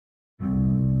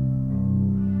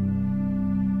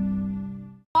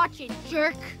Watch it,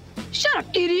 jerk. Shut up,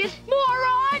 idiot.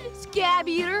 Moron. Scab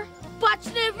eater. Butt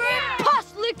sniffer.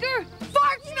 Pus licker.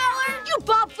 Fart smeller. You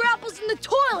bob for apples in the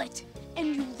toilet.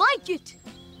 And you like it.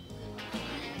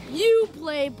 You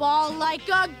play ball like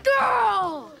a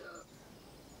girl.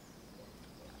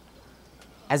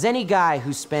 As any guy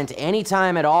who spent any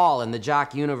time at all in the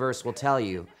jock universe will tell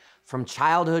you, from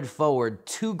childhood forward,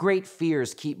 two great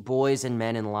fears keep boys and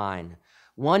men in line.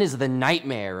 One is the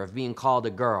nightmare of being called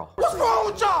a girl. What's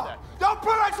wrong with y'all? Y'all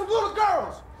play like some little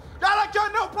girls. Y'all like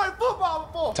y'all never played football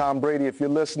before. Tom Brady, if you're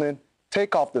listening,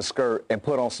 take off the skirt and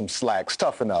put on some slacks.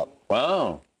 Toughen up.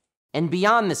 Wow. And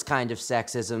beyond this kind of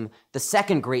sexism, the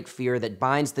second great fear that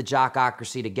binds the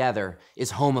jockocracy together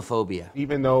is homophobia.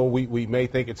 Even though we may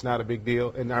think it's not a big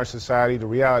deal in our society, the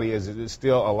reality is there's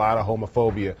still a lot of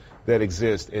homophobia that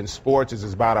exists. And sports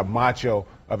is about as macho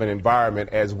of an environment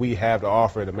as we have to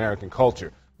offer in American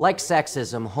culture. Like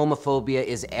sexism, homophobia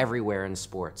is everywhere in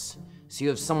sports. So you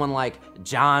have someone like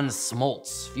John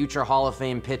Smoltz, future Hall of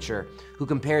Fame pitcher, who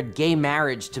compared gay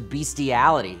marriage to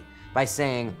bestiality by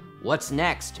saying, "What's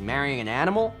next, marrying an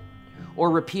animal?" Or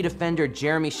repeat offender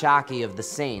Jeremy Shockey of the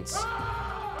Saints,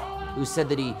 who said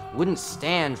that he wouldn't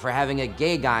stand for having a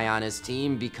gay guy on his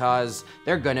team because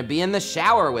they're gonna be in the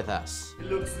shower with us. It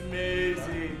looks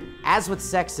amazing. As with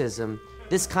sexism,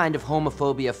 this kind of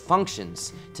homophobia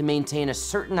functions to maintain a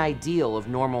certain ideal of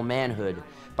normal manhood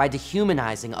by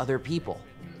dehumanizing other people.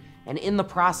 And in the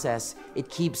process, it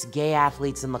keeps gay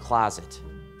athletes in the closet.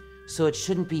 So it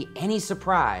shouldn't be any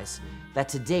surprise that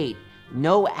to date,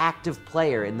 no active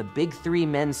player in the big three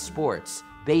men's sports,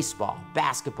 baseball,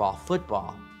 basketball,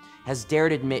 football, has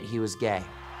dared admit he was gay.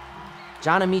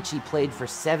 John Amici played for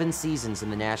 7 seasons in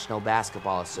the National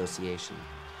Basketball Association.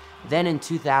 Then in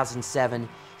 2007,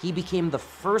 he became the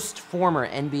first former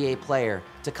NBA player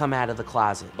to come out of the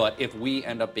closet. But if we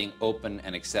end up being open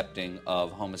and accepting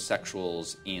of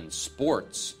homosexuals in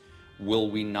sports, will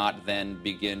we not then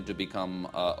begin to become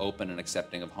open and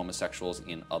accepting of homosexuals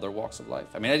in other walks of life?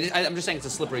 I mean, I'm just saying it's a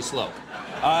slippery slope.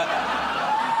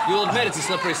 You'll admit it's a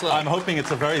slippery slope. I'm hoping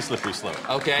it's a very slippery slope.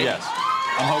 Okay. Yes,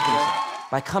 I'm hoping so.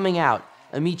 By coming out,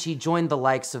 Amici joined the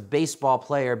likes of baseball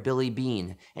player Billy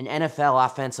Beane and NFL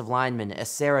offensive lineman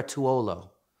Esera Tuolo.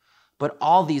 But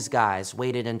all these guys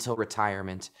waited until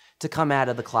retirement to come out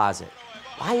of the closet.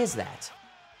 Why is that?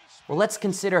 Well, let's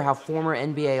consider how former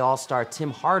NBA All-Star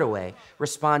Tim Hardaway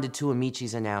responded to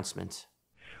Amici's announcement.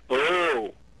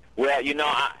 Boo! Well,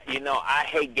 I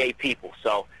hate gay people,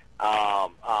 so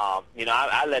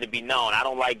I let it be known. I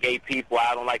don't like gay people.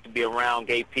 I don't like to be around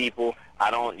gay people. I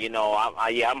don't,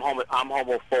 I'm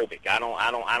homophobic. I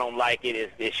don't like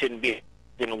it. It shouldn't be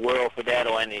in the world for that,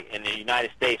 or in the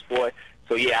United States for it.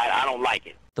 So yeah, I don't like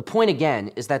it. The point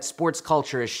again is that sports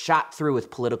culture is shot through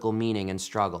with political meaning and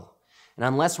struggle. And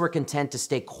unless we're content to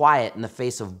stay quiet in the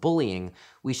face of bullying,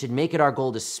 we should make it our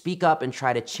goal to speak up and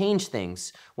try to change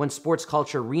things when sports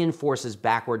culture reinforces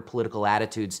backward political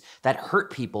attitudes that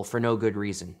hurt people for no good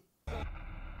reason.